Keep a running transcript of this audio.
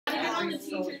the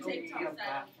teacher TikTok.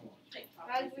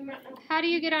 How do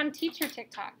you get on teacher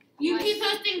TikTok? You keep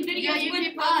posting videos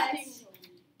with us.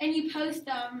 And you post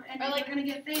them, and they're gonna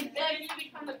get famous.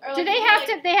 Do they have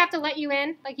to? They have to let you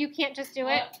in? Like you can't just do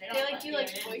it? They do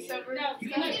voiceover. No, You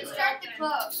can start the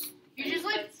club. You just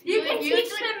you can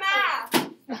teach them math.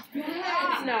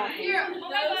 No.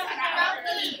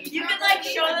 You can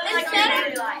show them instead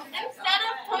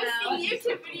of posting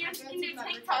YouTube videos, you can do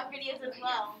TikTok videos as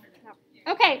well.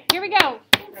 Okay, here we go.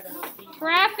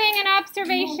 Graphing and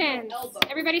observations.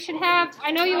 Everybody should have.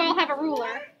 I know you all have a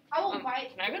ruler. I won't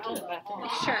bite. Can I go to the bathroom?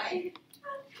 Sure.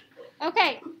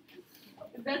 Okay.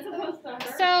 Is that supposed to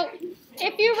hurt? So,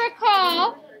 if you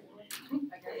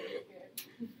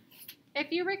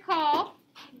recall,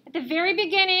 at the very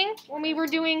beginning, when we were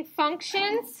doing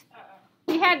functions,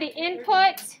 we had the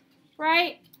input,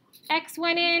 right? X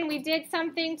went in, we did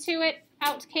something to it,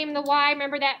 out came the Y.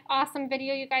 Remember that awesome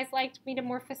video you guys liked,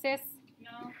 Metamorphosis?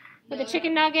 No. With the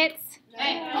chicken nuggets?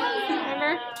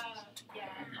 Remember?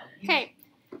 Okay.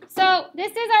 So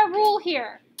this is our rule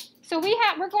here. So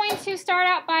we're going to start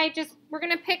out by we're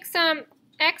going to pick some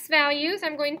X values.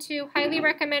 I'm going to highly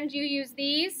recommend you use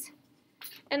these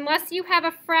unless you have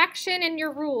a fraction in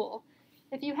your rule.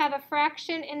 If you have a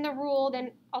fraction in the rule,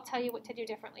 then I'll tell you what to do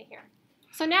differently here.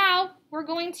 So now we're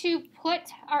going to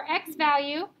put our X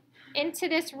value into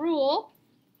this rule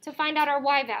to find out our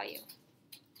Y value.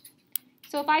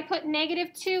 So if I put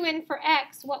 -2 in for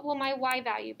X, what will my Y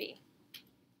value be?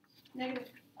 -5.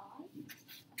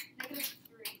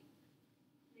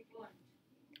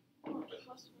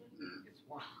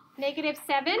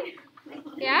 -7?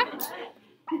 Yeah?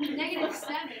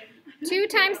 -7. 2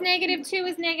 times -2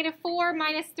 is -4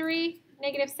 minus 3,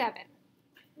 -7.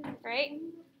 Right?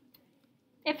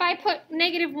 If I put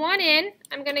 -1 in,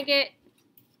 I'm going to get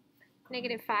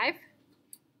 -5.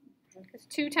 Because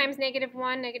 2 times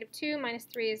 -1, -2, minus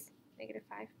 3 is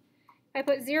 -5. If I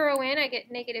put 0 in, I get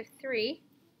 -3.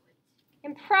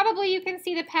 And probably you can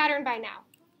see the pattern by now,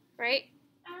 right?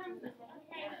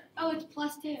 Oh, it's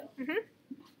 +2. Mm-hmm.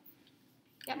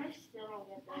 Yep. I still don't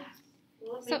get this.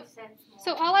 Will it make sense more?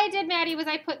 So all I did, Maddie, was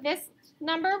I put this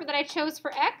number that I chose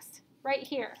for X right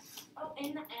here. Oh,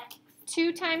 in the X.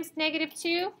 2 times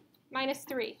 -2 minus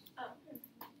 3. Oh.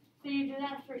 So you do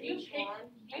that for each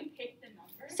one? You pick the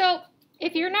number? So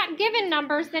if you're not given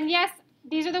numbers, then yes,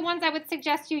 these are the ones I would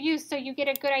suggest you use so you get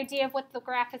a good idea of what the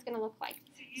graph is going to look like.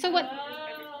 So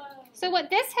what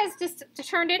this has just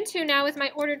turned into now is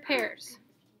my ordered pairs.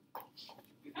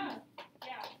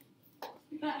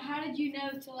 But how did you know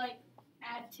to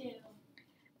add 2?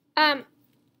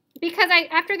 Because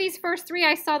after these first 3,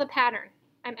 I saw the pattern.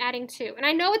 I'm adding 2. And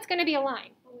I know it's going to be a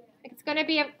line. It's going to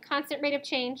be a constant rate of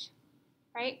change,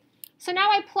 right? So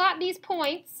now I plot these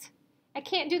points. I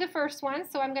can't do the first one,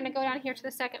 so I'm going to go down here to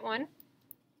the second one.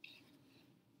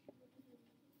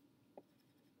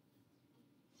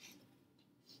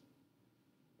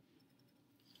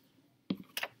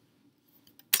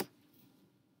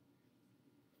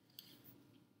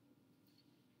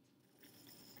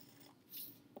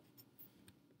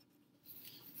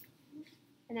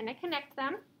 And then I connect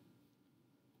them.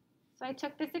 So I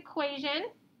took this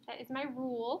equation, that is my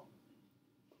rule,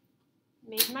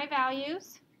 made my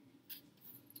values.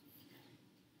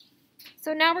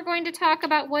 So now we're going to talk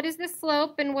about what is the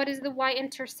slope and what is the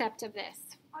y-intercept of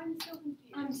this. I'm so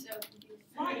confused.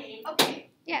 Why? Okay.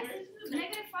 Yes.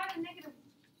 -5 and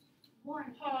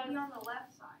 -1 should be on the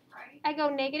left side, right? I go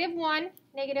 -1,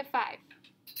 -5.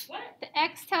 What? The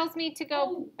x tells me to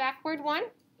go backward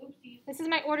 1. Oopsies. This is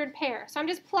my ordered pair. So I'm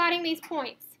just plotting these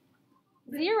points.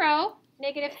 0,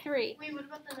 -3. Wait, what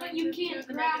about the But you can't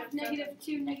graph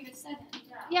 -2, -7.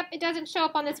 Yep, it doesn't show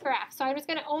up on this graph. So I'm just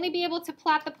going to only be able to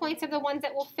plot the points of the ones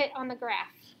that will fit on the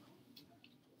graph.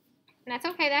 And that's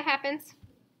okay, that happens.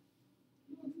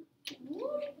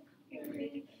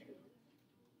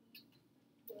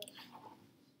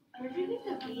 Where'd you get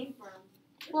the B from?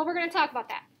 Well, we're going to talk about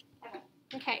that.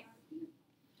 Okay.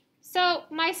 So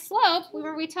my slope,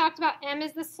 remember we talked about m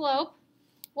is the slope.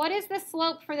 What is the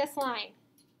slope for this line?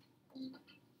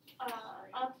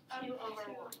 Up 2 over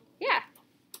 1. Yeah.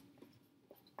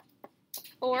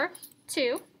 Or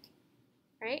 2,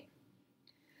 right?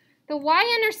 The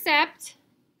y-intercept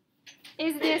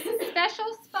is this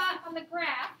special spot on the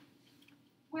graph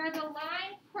where the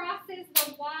line crosses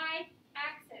the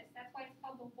y-axis. That's why it's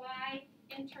called the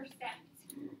y-intercept.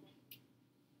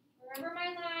 Wherever my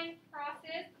line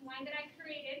crosses, the line that I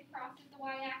created crosses the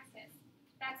y-axis.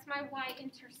 That's my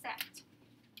y-intercept.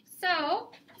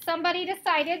 So somebody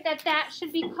decided that that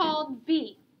should be called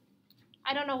B.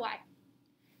 I don't know why.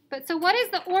 But so what is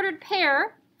the ordered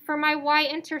pair for my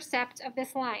y-intercept of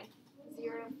this line?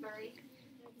 0, 3.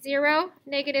 0,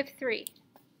 -3.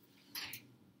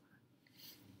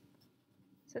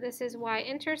 So this is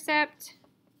y-intercept.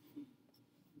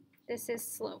 This is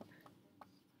slope.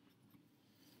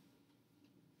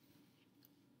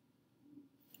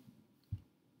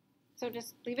 So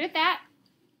just leave it at that.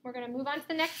 We're going to move on to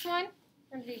the next one.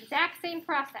 We're going to do the exact same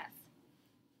process.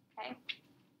 Okay.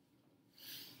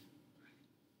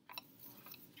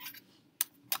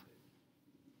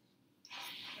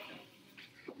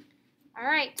 All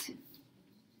right.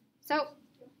 So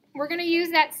we're going to use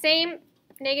that same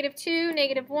 -2,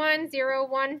 -1, 0,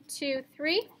 1, 2,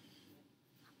 3.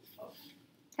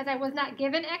 Because I was not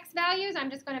given x values, I'm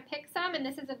just going to pick some, and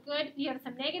this is a good, you have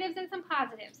some negatives and some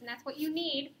positives, and that's what you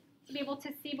need to be able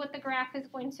to see what the graph is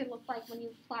going to look like when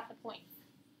you plot the points.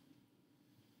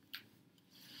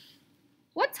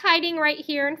 What's hiding right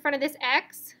here in front of this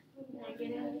x?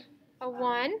 Negative. A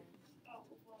 1.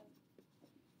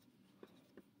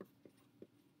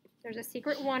 There's a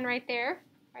secret 1 right there.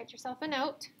 Write yourself a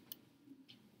note.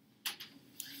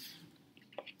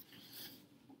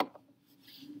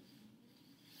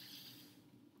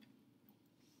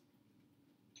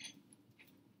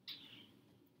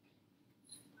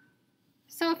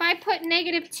 So if I put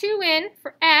 -2 in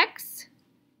for x,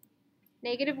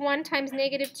 -1 times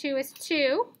 -2 is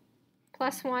 2,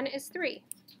 plus 1 is 3.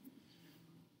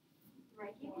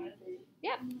 Right.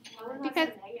 Yep. Because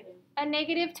a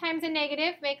negative times a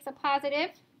negative makes a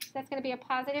positive. So that's going to be a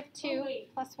 +2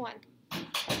 plus 1.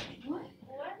 What?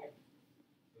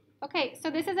 Okay, so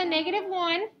this is a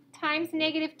 -1 times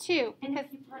 -2. Because,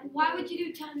 Why would you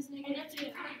do times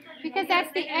 -2? because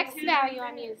that's the x value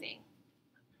I'm using.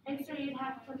 And so you'd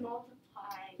have to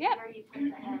multiply Yep. where you put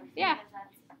the m. Yeah.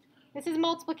 This is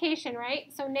multiplication,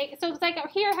 right? So it's like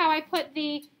here how I put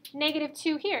the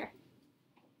 -2 here.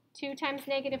 2 times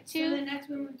 -2. So the next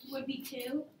one would be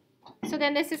 2. So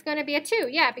then this is going to be a 2,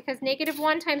 yeah, because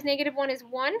 -1 times -1 is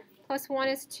 1, plus 1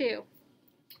 is 2.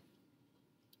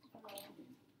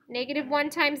 -1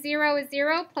 times 0 is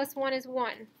 0, plus 1 is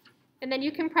 1. And then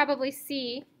you can probably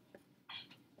see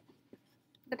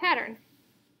the pattern.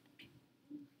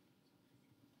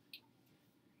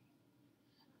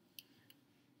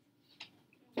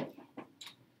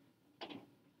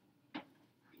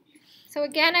 So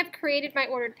again, I've created my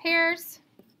ordered pairs.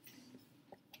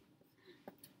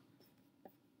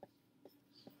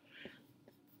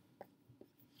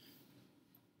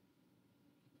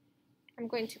 I'm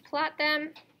going to plot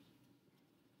them.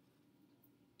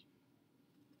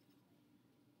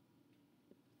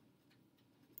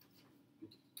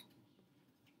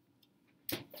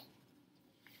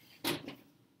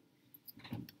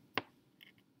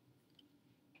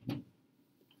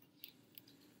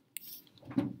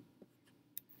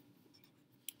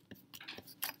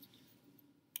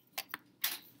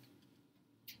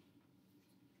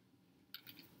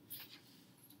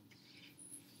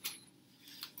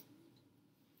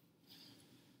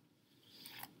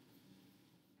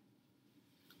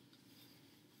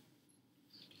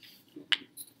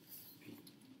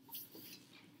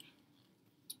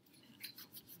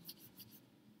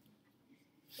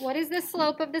 What is the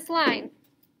slope of this line?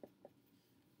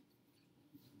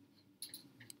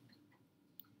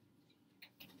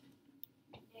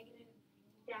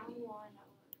 Down 1.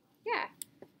 Yeah,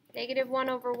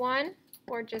 -1/1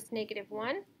 or just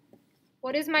 -1.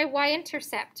 What is my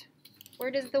y-intercept?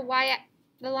 Where does the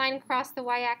line cross the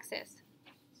y-axis?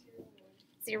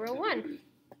 0, 1.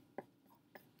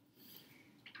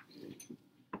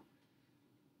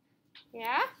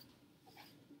 Yeah?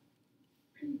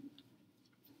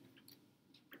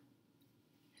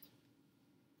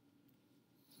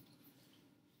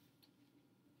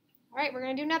 All right, we're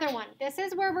going to do another one. This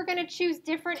is where we're going to choose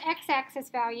different x-axis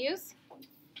values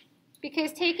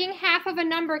because taking half of a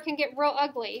number can get real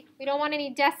ugly. We don't want any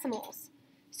decimals.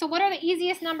 So what are the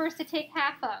easiest numbers to take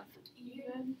half of?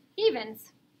 Even.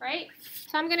 Evens, right?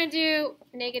 So I'm going to do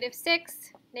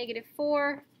 -6,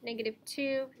 -4,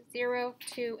 -2, 0,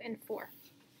 2, and 4.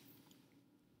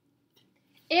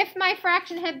 If my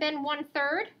fraction had been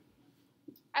 1/3,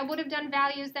 I would have done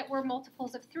values that were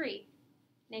multiples of 3.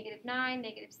 -9,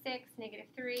 -6,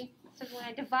 -3. So when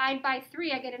I divide by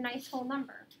 3, I get a nice whole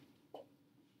number.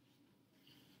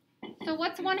 So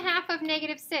what's 1/2 of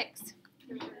 -6?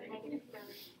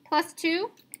 Plus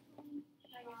 2?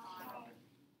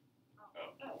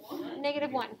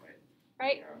 -1,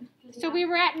 right? So we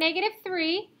were at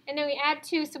 -3, and then we add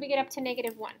 2, so we get up to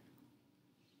 -1.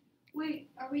 Wait,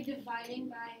 are we dividing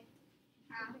by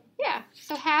half? Yeah,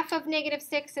 so half of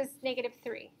 -6 is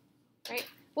 -3, right?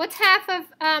 What's half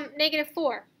of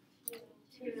 -4?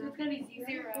 So it's going to be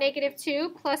 0. -2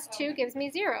 plus 2 gives me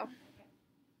 0.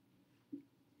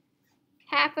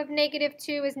 Half of negative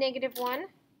 2 is negative 1.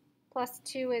 Plus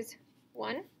 2 is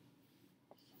 1.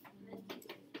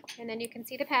 And then you can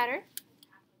see the pattern.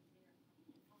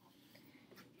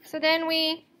 So then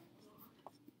we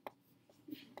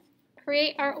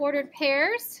create our ordered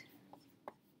pairs.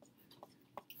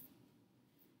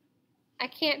 I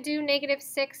can't do negative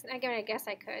 6. Again, I guess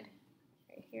I could.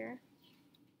 Right here.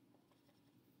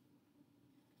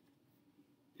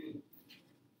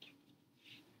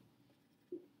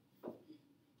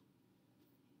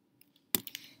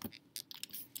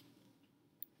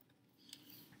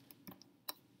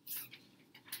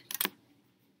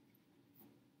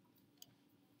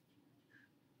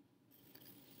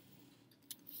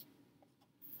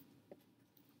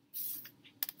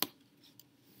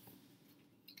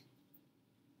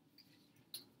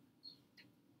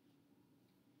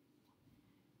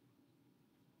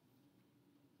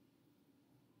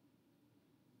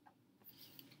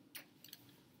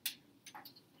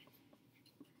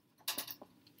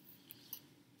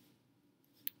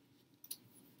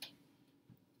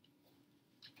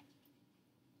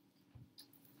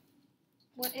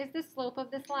 What is the slope of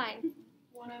this line?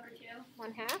 1/2.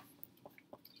 1/2.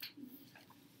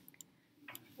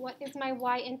 What is my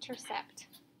y-intercept?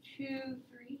 2,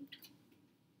 3.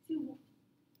 2,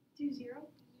 0.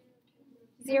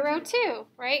 0, 2,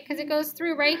 right? Because it goes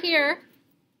through right here.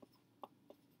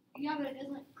 Yeah, but it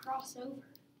doesn't cross over.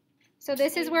 So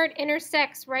this is where it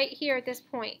intersects right here at this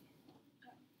point.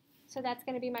 So that's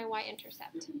going to be my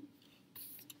y-intercept.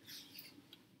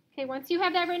 Okay, once you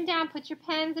have that written down, put your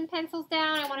pens and pencils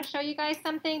down. I want to show you guys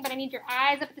something, but I need your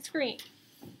eyes up at the screen.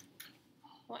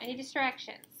 Don't want any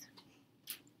distractions.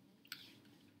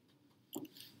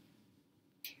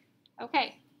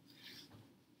 Okay.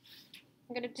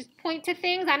 I'm going to just point to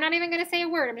things. I'm not even going to say a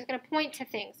word. I'm just going to point to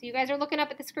things. So you guys are looking up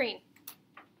at the screen.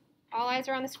 All eyes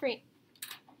are on the screen.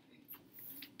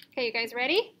 Okay, you guys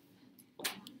ready?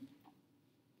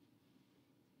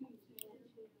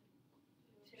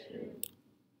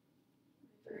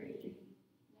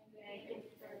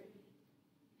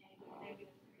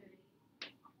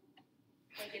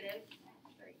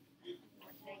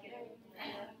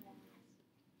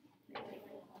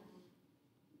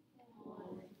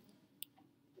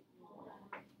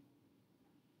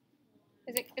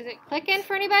 Is it clicking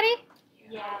for anybody?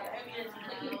 Yeah.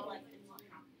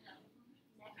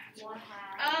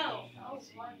 Oh.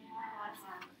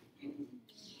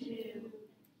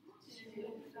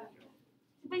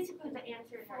 Basically, the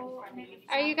answer is right in front of you.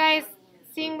 Are you guys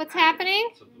seeing what's happening?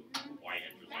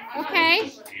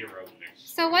 Okay.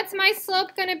 So what's my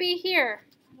slope going to be here?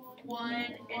 1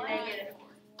 and negative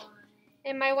 4.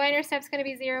 And my y-intercept's going to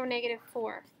be 0, negative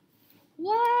 4.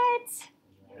 What?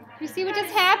 You see what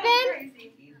just happened?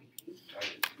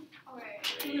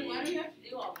 Why do you have to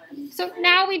do all this? So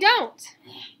now we don't.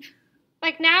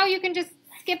 Like now you can just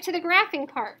skip to the graphing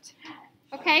part.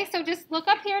 Okay, so just look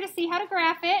up here to see how to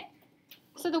graph it.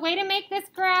 So the way to make this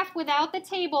graph without the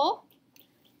table,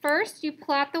 first you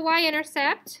plot the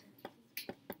y-intercept.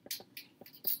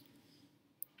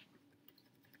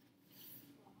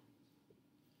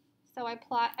 So I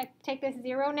take this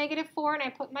 0, negative 4, and I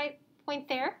put my point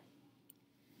there.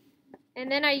 And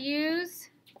then I use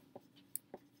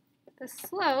the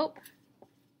slope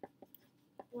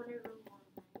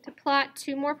to plot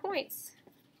 2 more points.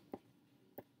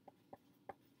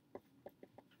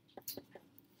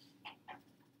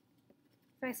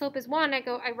 My slope is 1.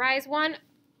 I rise 1,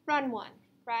 run 1.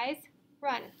 Rise,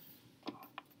 run.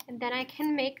 And then I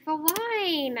can make the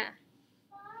line.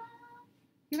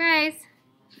 You guys,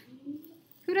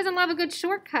 who doesn't love a good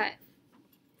shortcut?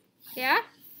 Yeah?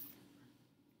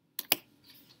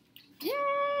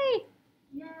 Yay!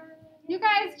 You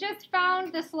guys just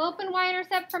found the slope and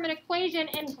y-intercept from an equation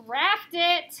and graphed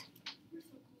it.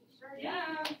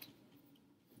 Yeah.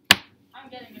 I'm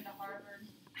getting into Harvard.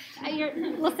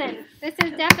 Listen, this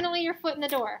is definitely your foot in the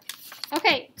door.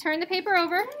 Okay, turn the paper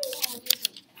over.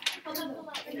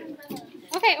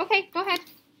 Okay, go ahead.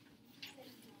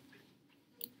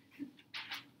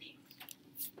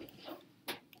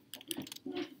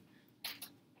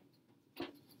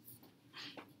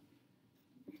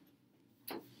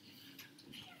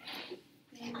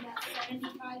 And we got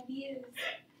 75 views.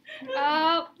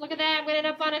 Oh, look at that! I'm gonna end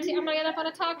up on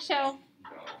a talk show.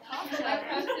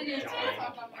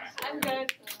 I'm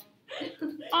good.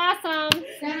 Awesome!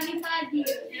 75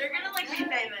 views. You're gonna like be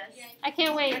famous. I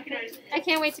can't wait. I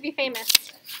can't wait to be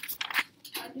famous.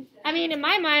 I mean, in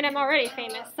my mind, I'm already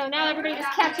famous. So now everybody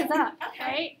just catches up,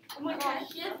 right? Oh my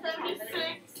gosh, she has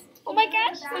 76. Oh my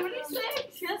gosh!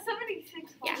 76. She has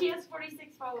 76. Yeah. She has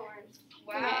 46 followers.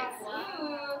 Wow.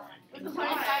 Wow. With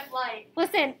 25 likes.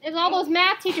 Listen, there's all those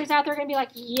math teachers out there going to be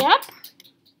like, yep.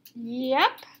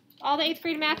 Yep. All the 8th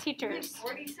grade math teachers.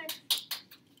 46.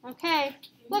 Okay.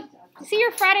 Look, see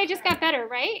your Friday just got better,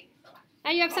 right?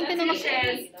 Now you have something to look at.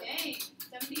 Dang.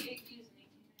 78 views in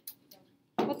 18 minutes.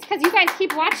 Well, it's because you guys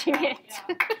keep watching it.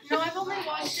 No, I've only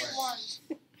watched it once.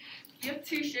 You have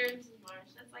 2 shares in March.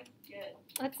 That's like good.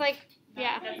 It's like,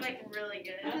 yeah. That's like really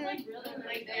good. That's like really, really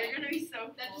Like good. you're gonna be so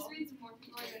cool. That just means more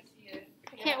people are gonna see it.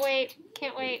 I can't wait.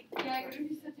 Can't wait. Yeah, I'm gonna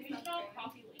be such a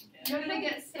copy link there. You're gonna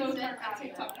get so It's dark on on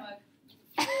TikTok TikTok.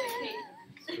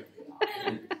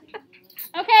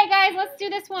 Okay, guys, let's do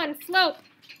this one. Slope.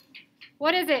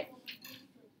 What is it?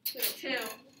 2.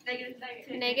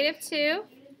 Negative 2.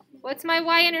 What's my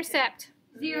y-intercept?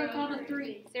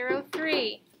 0,3. 0,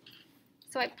 3.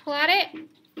 So I plot it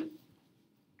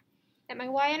at my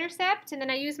y-intercept, and then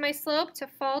I use my slope to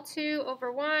fall 2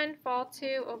 over 1, fall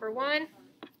 2 over 1.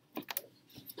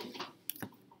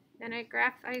 Then I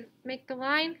make the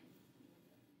line.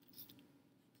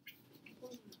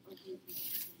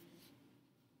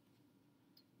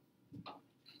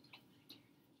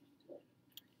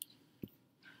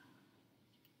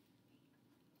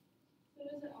 So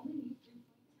does it only need 3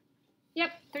 points?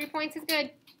 Yep, 3 points is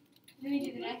good. Then you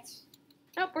do the next.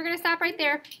 Nope, we're going to stop right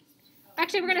there.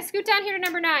 Actually, we're going to scoot down here to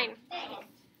number 9.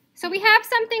 So we have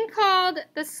something called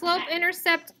the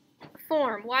slope-intercept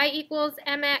form, y equals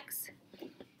mx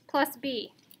plus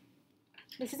b.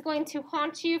 This is going to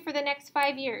haunt you for the next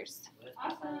 5 years.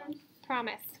 Awesome.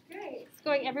 Promise. Great. It's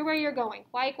going everywhere you're going.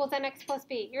 Y equals mx plus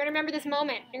b. You're going to remember this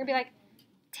moment. You're going to be like,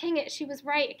 dang it, she was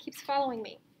right. It keeps following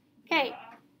me. Okay,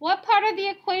 what part of the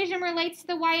equation relates to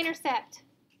the y-intercept?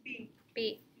 B.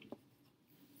 B.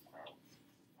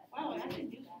 Wow, I didn't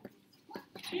do that.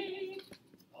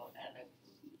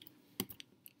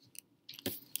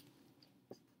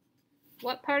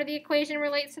 What part of the equation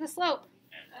relates to the slope?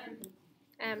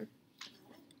 M.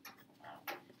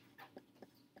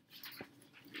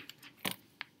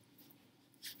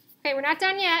 Okay, we're not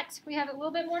done yet. We have a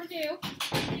little bit more to do.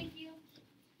 Thank you.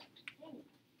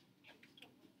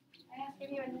 I have to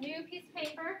give you a new piece of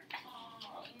paper.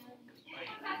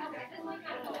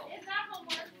 Is that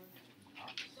homework?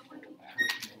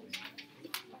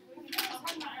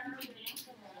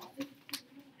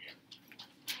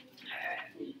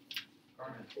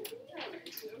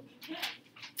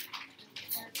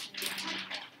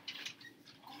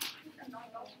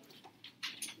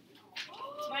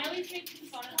 Miley's making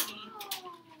fun of me.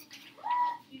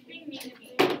 She's being mean to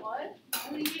me. What?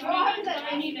 She's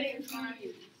making fun of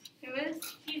me. Who is?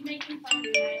 She's making fun of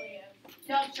Miley.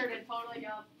 Yup, sure did. Totally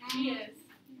yup. She is.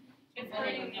 It's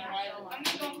hurting me. I'm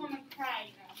gonna go home and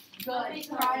cry now. Good.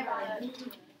 Cry about it.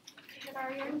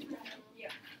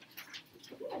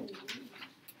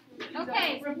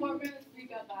 Okay. Report minutes, we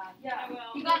got that. Yeah, I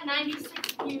will. You got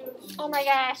 96 views. Oh my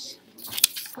gosh.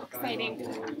 So exciting.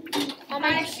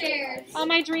 shares. All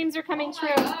my dreams are coming true.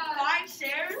 5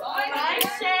 shares? 5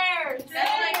 shares!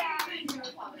 That's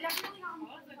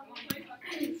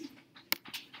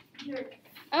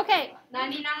Okay.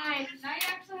 99. Now you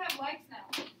actually have likes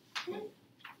now.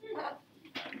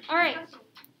 All right.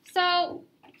 So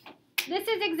this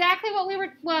is exactly what we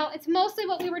were, well, it's mostly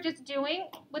what we were just doing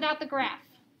without the graph.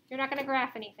 You're not going to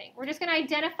graph anything. We're just going to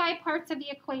identify parts of the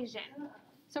equation.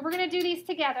 So we're going to do these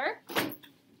together.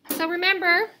 So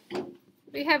remember,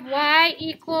 we have y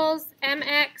equals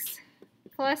mx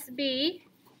plus b.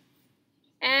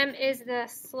 M is the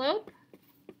slope.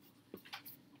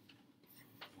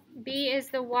 B is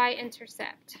the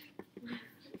y-intercept.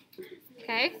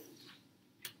 Okay?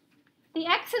 The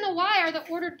x and the y are the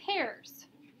ordered pairs.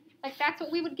 Like that's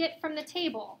what we would get from the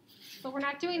table. But we're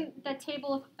not doing the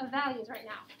table of values right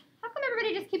now. How come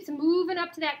everybody just keeps moving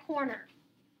up to that corner?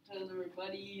 Hello,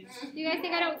 buddies. Do you guys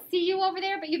think I don't see you over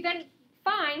there? But you've been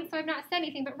fine, so I've not said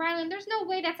anything. But Rylan, there's no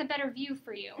way that's a better view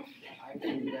for you. I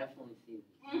can definitely see this.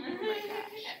 Oh my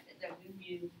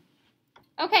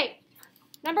gosh. Okay,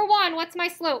 number 1, what's my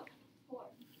slope?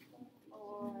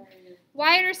 4.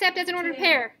 Y-intercept as an ordered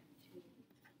pair.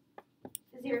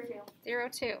 0, 2. 0,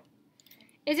 2.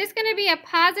 Is this going to be a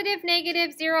positive,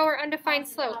 negative, 0, or undefined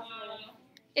slope?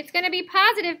 It's going to be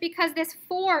positive because this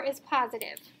 4 is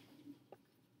positive.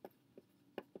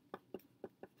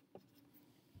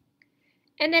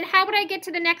 And then how would I get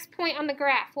to the next point on the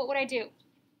graph? What would I do?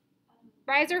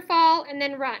 Rise or fall, and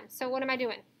then run. So what am I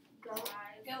doing? Go.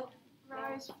 Go.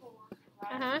 Rise 4.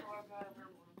 Uh-huh.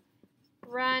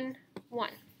 Run 1.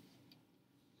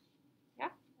 Yeah?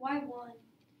 Why 1?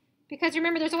 Because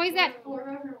remember, there's always that, 4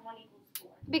 over 1 equals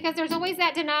 4. because there's always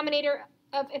that denominator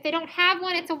of, if they don't have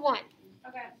 1, it's a 1.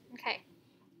 Okay. Okay.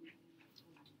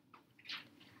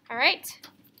 All right.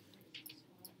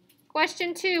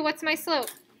 Question 2, what's my slope?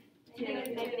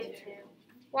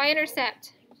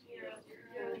 Y-intercept.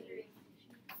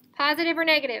 Positive or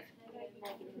negative?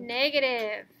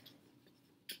 Negative.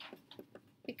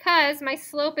 Because my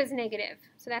slope is negative.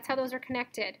 So that's how those are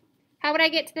connected. How would I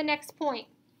get to the next point?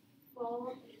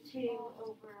 Fold 2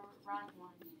 over run 1.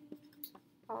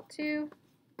 Fold 2,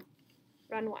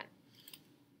 run 1.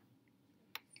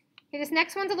 Okay, this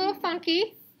next one's a little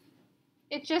funky.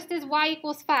 It just is y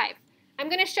equals 5. I'm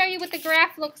going to show you what the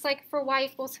graph looks like for y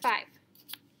equals 5.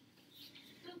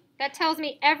 That tells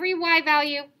me every y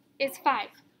value is 5.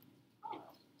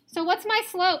 So what's my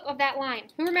slope of that line?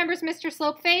 Who remembers Mr.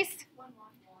 Slopeface?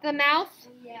 The mouth?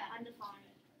 Yeah, undefined.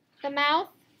 The mouth?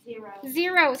 0.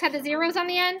 Zeros. Had the zeros on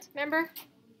the end, remember?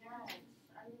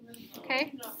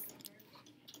 Okay.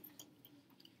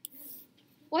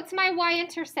 What's my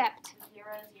y-intercept? 0,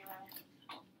 0.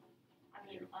 I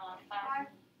mean, 5.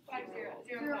 5,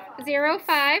 0, 5. 0,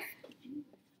 5.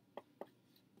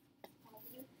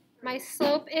 My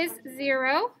slope is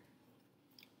 0.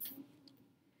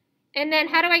 And then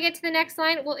how do I get to the next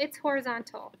line? Well, it's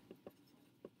horizontal.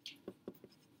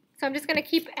 So I'm just going to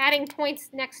keep adding points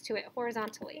next to it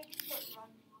horizontally.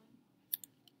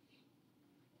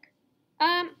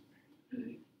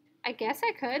 I guess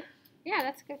I could. Yeah,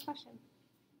 that's a good question.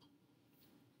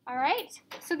 All right.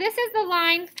 So this is the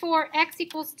line for x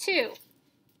equals 2.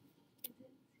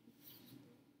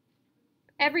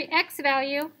 Every x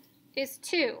value is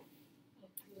 2.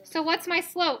 So what's my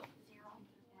slope?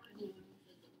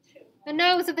 The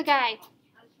nose of the guy.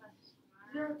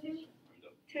 0, 2.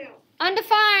 2.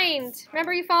 Undefined.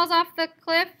 Remember he falls off the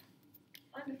cliff?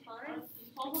 Undefined?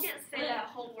 You can't say that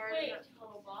whole word in a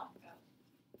total block.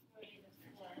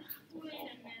 Wait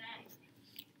a minute.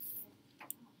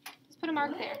 Just put a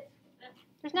mark there.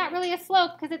 There's not really a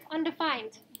slope because it's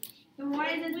undefined. Then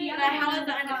why is it the other? How is it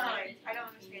undefined? I don't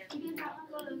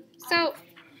understand. So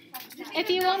if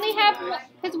you only have,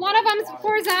 because one of them's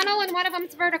horizontal and one of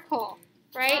them's vertical,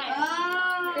 right?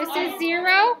 Oh. This is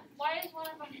 0. Why is one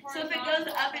of them horizontal? So if it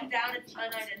goes up and down, it's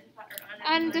unidentified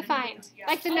or Undefined. Yeah.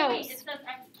 Like the Oh, wait, nose. it says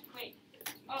X. Wait.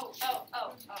 Oh.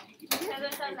 Because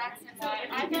it says X and Y.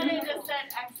 I thought it just said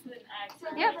X and X.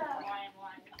 And Yep. Y and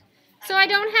Y. So I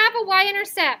don't have a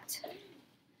y-intercept.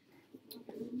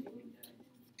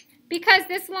 Because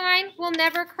this line will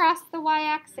never cross the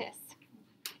y-axis.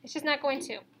 It's just not going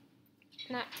to.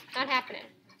 Not happening.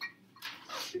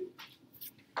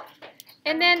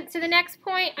 And then to the next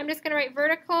point, I'm just going to write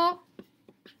vertical.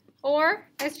 Or,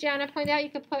 as Gianna pointed out, you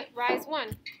could put rise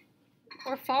 1.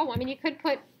 Or fall 1. I mean, you could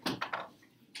put,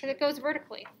 because it goes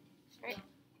vertically. Right?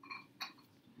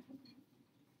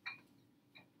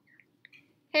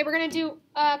 Okay, we're going to do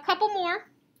a couple more.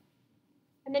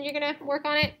 And then you're going to work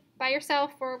on it by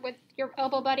yourself or with your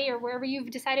elbow buddy or wherever you've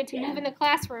decided to move in the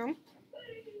classroom.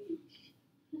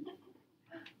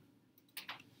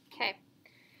 Okay.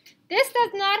 This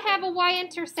does not have a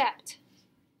y-intercept.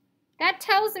 That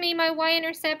tells me my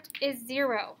y-intercept is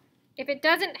 0. If it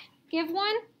doesn't give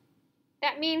one,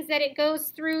 that means that it goes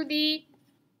through the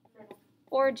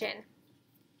origin.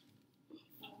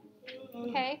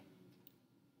 Okay?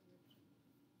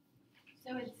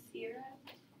 So it's 0?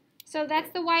 So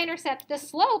that's the y-intercept. The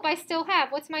slope I still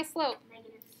have. What's my slope?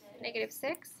 Negative 6. Negative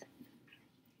 6.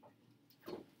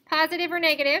 Positive or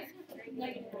negative?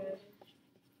 Negative.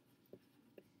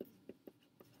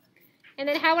 And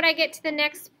then how would I get to the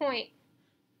next point?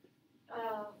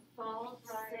 Fold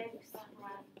 6.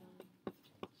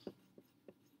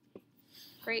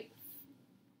 Great.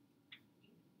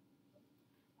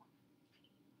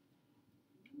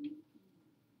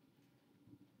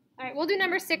 All right, we'll do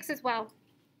number 6 as well.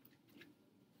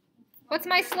 What's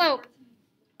my slope?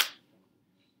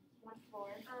 1, 4.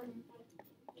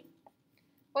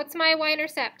 What's my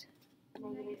y-intercept?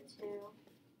 Negative 2.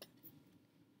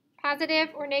 Positive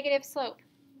or negative slope?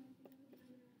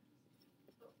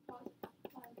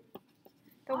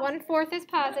 The 1/4 is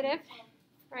positive,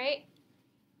 right?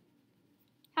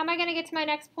 How am I going to get to my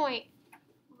next point?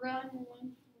 Run 1,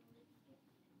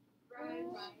 4. Rise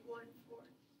 1,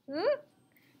 4. Ooh.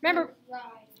 Remember, Rise.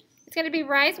 it's going to be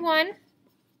rise 1,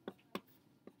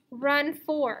 run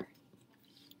 4.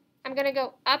 I'm going to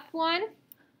go up 1,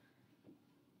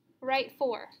 right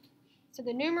 4. So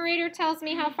the numerator tells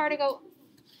me how far to go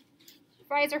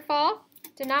rise or fall.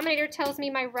 Denominator tells me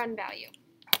my run value.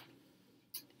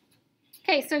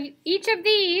 Okay, so each of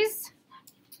these,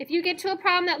 if you get to a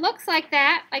problem that looks like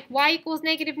that, like y equals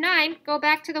 -9, go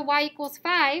back to the y equals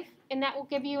 5, and that will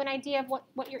give you an idea of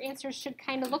what your answers should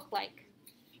kind of look like.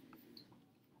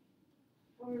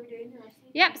 What we're doing,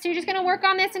 Yep, so you're just going to work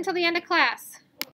on this until the end of class.